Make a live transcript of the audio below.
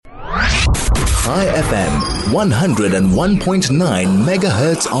High FM, 101.9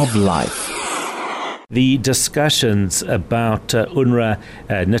 megahertz of life. The discussions about UNRWA,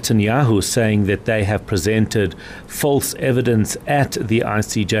 Netanyahu saying that they have presented false evidence at the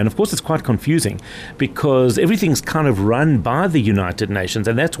ICJ. And of course, it's quite confusing because everything's kind of run by the United Nations.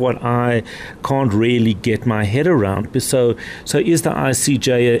 And that's what I can't really get my head around. So is the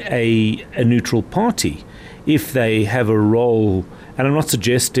ICJ a neutral party if they have a role? And I'm not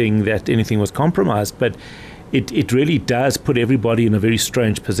suggesting that anything was compromised, but it really does put everybody in a very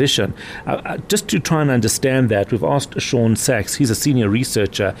strange position. Just to try and understand that, we've asked Shaun Sacks, he's a senior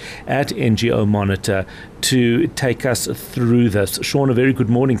researcher at NGO Monitor, to take us through this. Shaun, a very good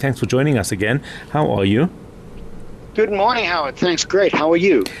morning. Thanks for joining us again. How are you? Good morning, Howard. Thanks. Great. How are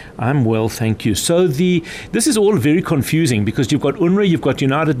you? I'm well, thank you. So this is all very confusing because you've got UNRWA, you've got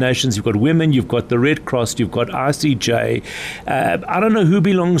United Nations, you've got women, you've got the Red Cross, you've got ICJ. I don't know who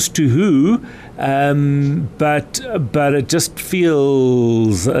belongs to who, but it just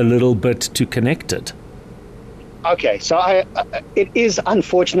feels a little bit too connected. Okay, so it is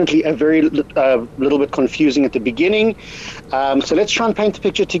unfortunately a very little bit confusing at the beginning. So let's try and paint the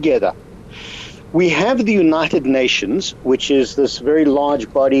picture together. We have the United Nations, which is this very large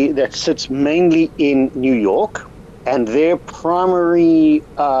body that sits mainly in New York, and their primary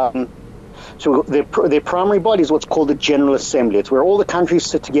their primary body is what's called the General Assembly. It's where all the countries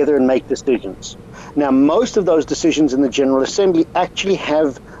sit together and make decisions. Now, most of those decisions in the General Assembly actually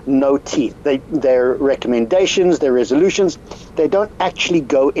have no teeth. Their recommendations, their resolutions, they don't actually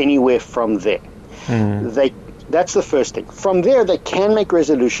go anywhere from there. That's the first thing. From there, they can make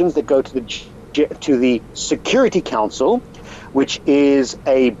resolutions that go to the Security Council, which is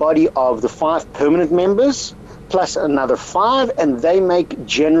a body of the 5 permanent members plus another 5, and they make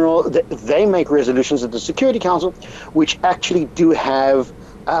resolutions at the Security Council, which actually do have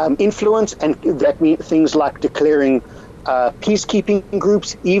influence, and that means things like declaring peacekeeping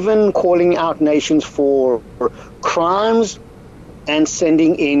groups, even calling out nations for crimes and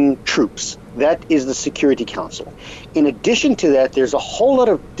sending in troops. That is the Security Council. In addition to that, there's a whole lot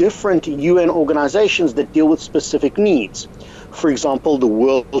of different UN organizations that deal with specific needs. For example, the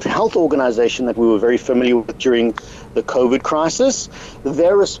World Health Organization that we were very familiar with during the COVID crisis,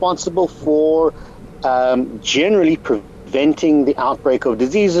 they're responsible for generally preventing the outbreak of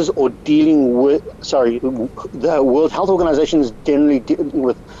diseases or dealing with, the World Health Organization is generally dealing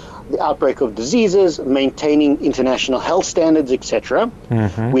with the outbreak of diseases, maintaining international health standards, etc.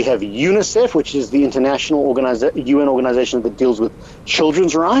 We have UNICEF, which is the international UN organization that deals with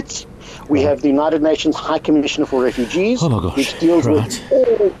children's rights. We have the United Nations High Commissioner for Refugees, which deals with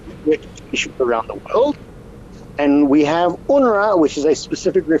all issues around the world. And we have UNRWA, which is a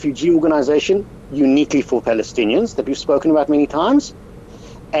specific refugee organization uniquely for Palestinians that we've spoken about many times.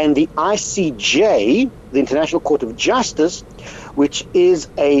 And the ICJ, the International Court of Justice, which is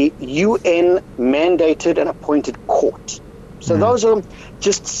a UN-mandated and appointed court. So those are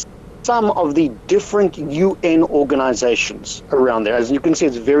just some of the different UN organizations around there. As you can see,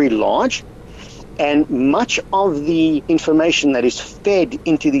 it's very large. And much of the information that is fed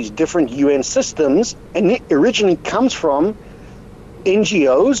into these different UN systems and it originally comes from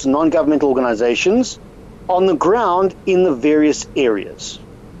NGOs, non-governmental organizations, on the ground in the various areas.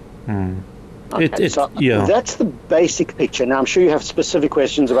 That's the basic picture. Now, I'm sure you have specific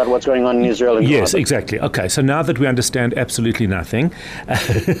questions about what's going on in Israel and Yes, exactly. Okay, so now that we understand absolutely nothing,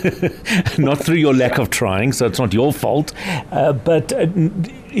 not through your lack of trying, so it's not your fault, but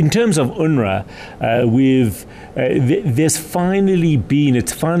in terms of UNRWA,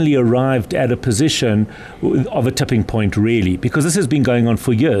 it's finally arrived at a position of a tipping point, really, because this has been going on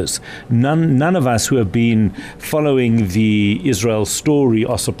for years. None of us who have been following the Israel story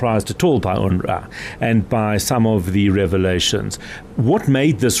are surprised at all by UNRWA and by some of the revelations. What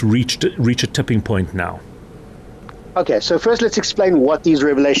made this reach a tipping point now? Okay, so first let's explain what these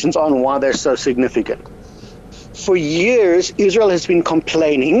revelations are and why they're so significant. For years, Israel has been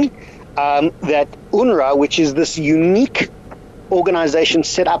complaining that UNRWA, which is this unique organization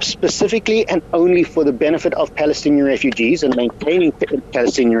set up specifically and only for the benefit of Palestinian refugees and maintaining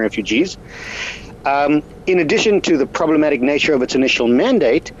Palestinian refugees, in addition to the problematic nature of its initial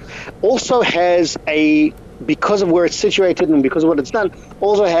mandate, also has because of where it's situated and because of what it's done,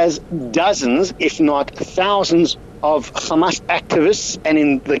 also has dozens, if not thousands, of Hamas activists, and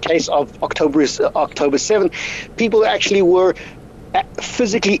in the case of October 7th, people who actually were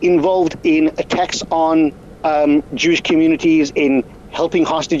physically involved in attacks on Jewish communities, in helping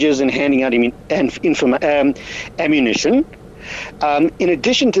hostages and handing out ammunition. In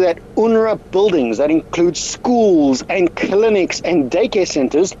addition to that, UNRWA buildings, that includes schools and clinics and daycare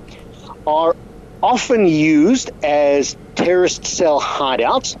centers, are often used as terrorist cell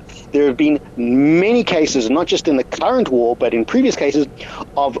hideouts. There have been many cases, not just in the current war, but in previous cases,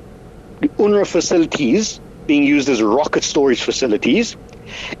 of UNRWA facilities being used as rocket storage facilities.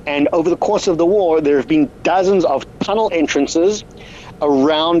 And over the course of the war, there have been dozens of tunnel entrances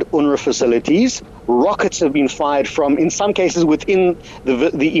around UNRWA facilities. Rockets have been fired from, in some cases, within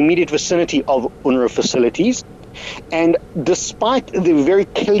the immediate vicinity of UNRWA facilities. And despite the very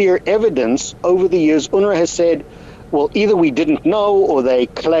clear evidence over the years, UNRWA has said, well, either we didn't know, or they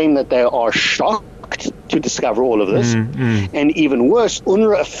claim that they are shocked to discover all of this. And even worse,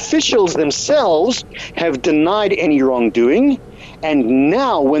 UNRWA officials themselves have denied any wrongdoing. And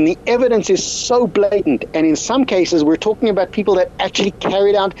now, when the evidence is so blatant, and in some cases we're talking about people that actually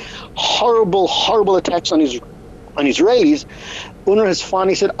carried out horrible, horrible attacks on Israelis, UNRWA has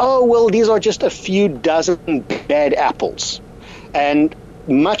finally said, oh, well, these are just a few dozen bad apples. And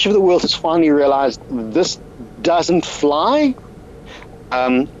much of the world has finally realized this doesn't fly.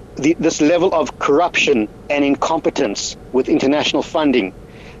 This level of corruption and incompetence with international funding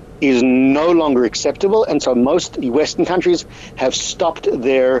is no longer acceptable, and so most Western countries have stopped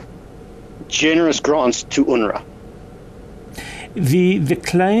their generous grants to UNRWA. The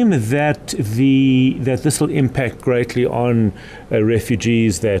claim that this will impact greatly on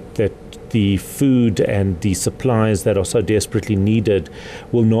refugees, that the food and the supplies that are so desperately needed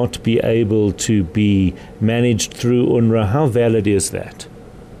will not be able to be managed through UNRWA, how valid is that?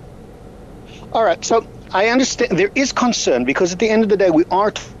 All right, so I understand there is concern, because at the end of the day, we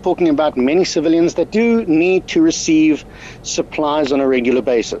are talking about many civilians that do need to receive supplies on a regular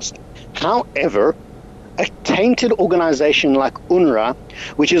basis. However, a tainted organization like UNRWA,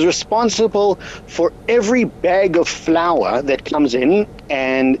 which is responsible for every bag of flour that comes in,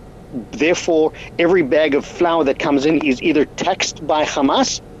 and therefore every bag of flour that comes in is either taxed by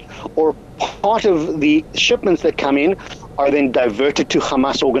Hamas, or part of the shipments that come in are then diverted to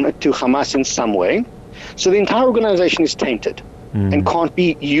Hamas in some way. So the entire organization is tainted and can't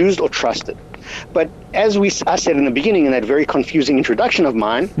be used or trusted. But as I said in the beginning, in that very confusing introduction of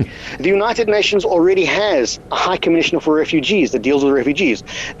mine, the United Nations already has a High Commissioner for Refugees that deals with refugees.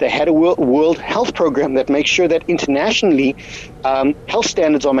 They had a World Health Program that makes sure that internationally health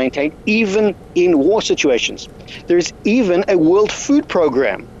standards are maintained, even in war situations. There's even a World Food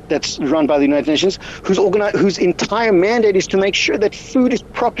Program that's run by the United Nations, whose entire mandate is to make sure that food is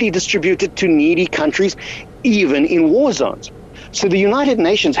properly distributed to needy countries, even in war zones. So the United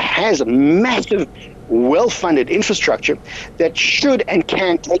Nations has a massive, well-funded infrastructure that should and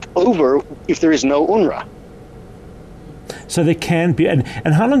can take over if there is no UNRWA. So there can be, and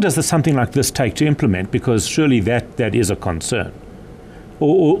how long does something like this take to implement? Because surely that is a concern.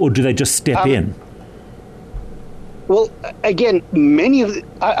 Or do they just step in? Well, again,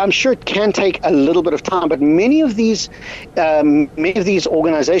 I'm sure it can take a little bit of time, but many of these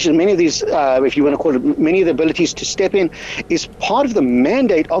organizations, many of these, if you want to call it, many of the abilities to step in is part of the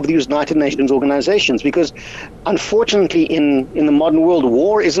mandate of the United Nations organizations, because unfortunately in the modern world,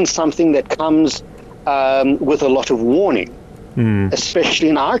 war isn't something that comes with a lot of warning, especially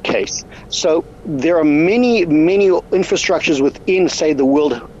in our case. So there are many infrastructures within, say, the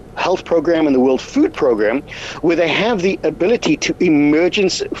World Health Program and the World Food Program, where they have the ability to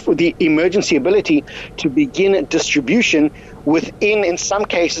emergency ability to begin distribution within, in some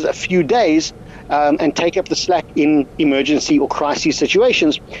cases, a few days, and take up the slack in emergency or crisis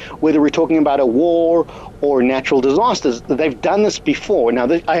situations, whether we're talking about a war or natural disasters. They've done this before. Now,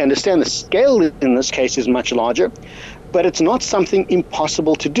 I understand the scale in this case is much larger, but it's not something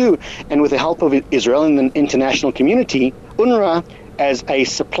impossible to do. And with the help of Israel and the international community, UNRWA, as a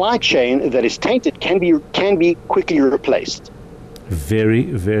supply chain that is tainted, can be quickly replaced. Very,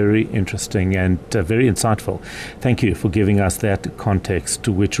 very interesting and very insightful. Thank you for giving us that context,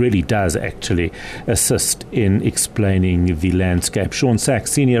 which really does actually assist in explaining the landscape. Shaun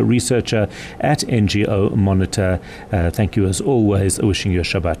Sacks, Senior Researcher at NGO Monitor. Thank you as always. Wishing you a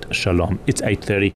Shabbat Shalom. It's 8:30.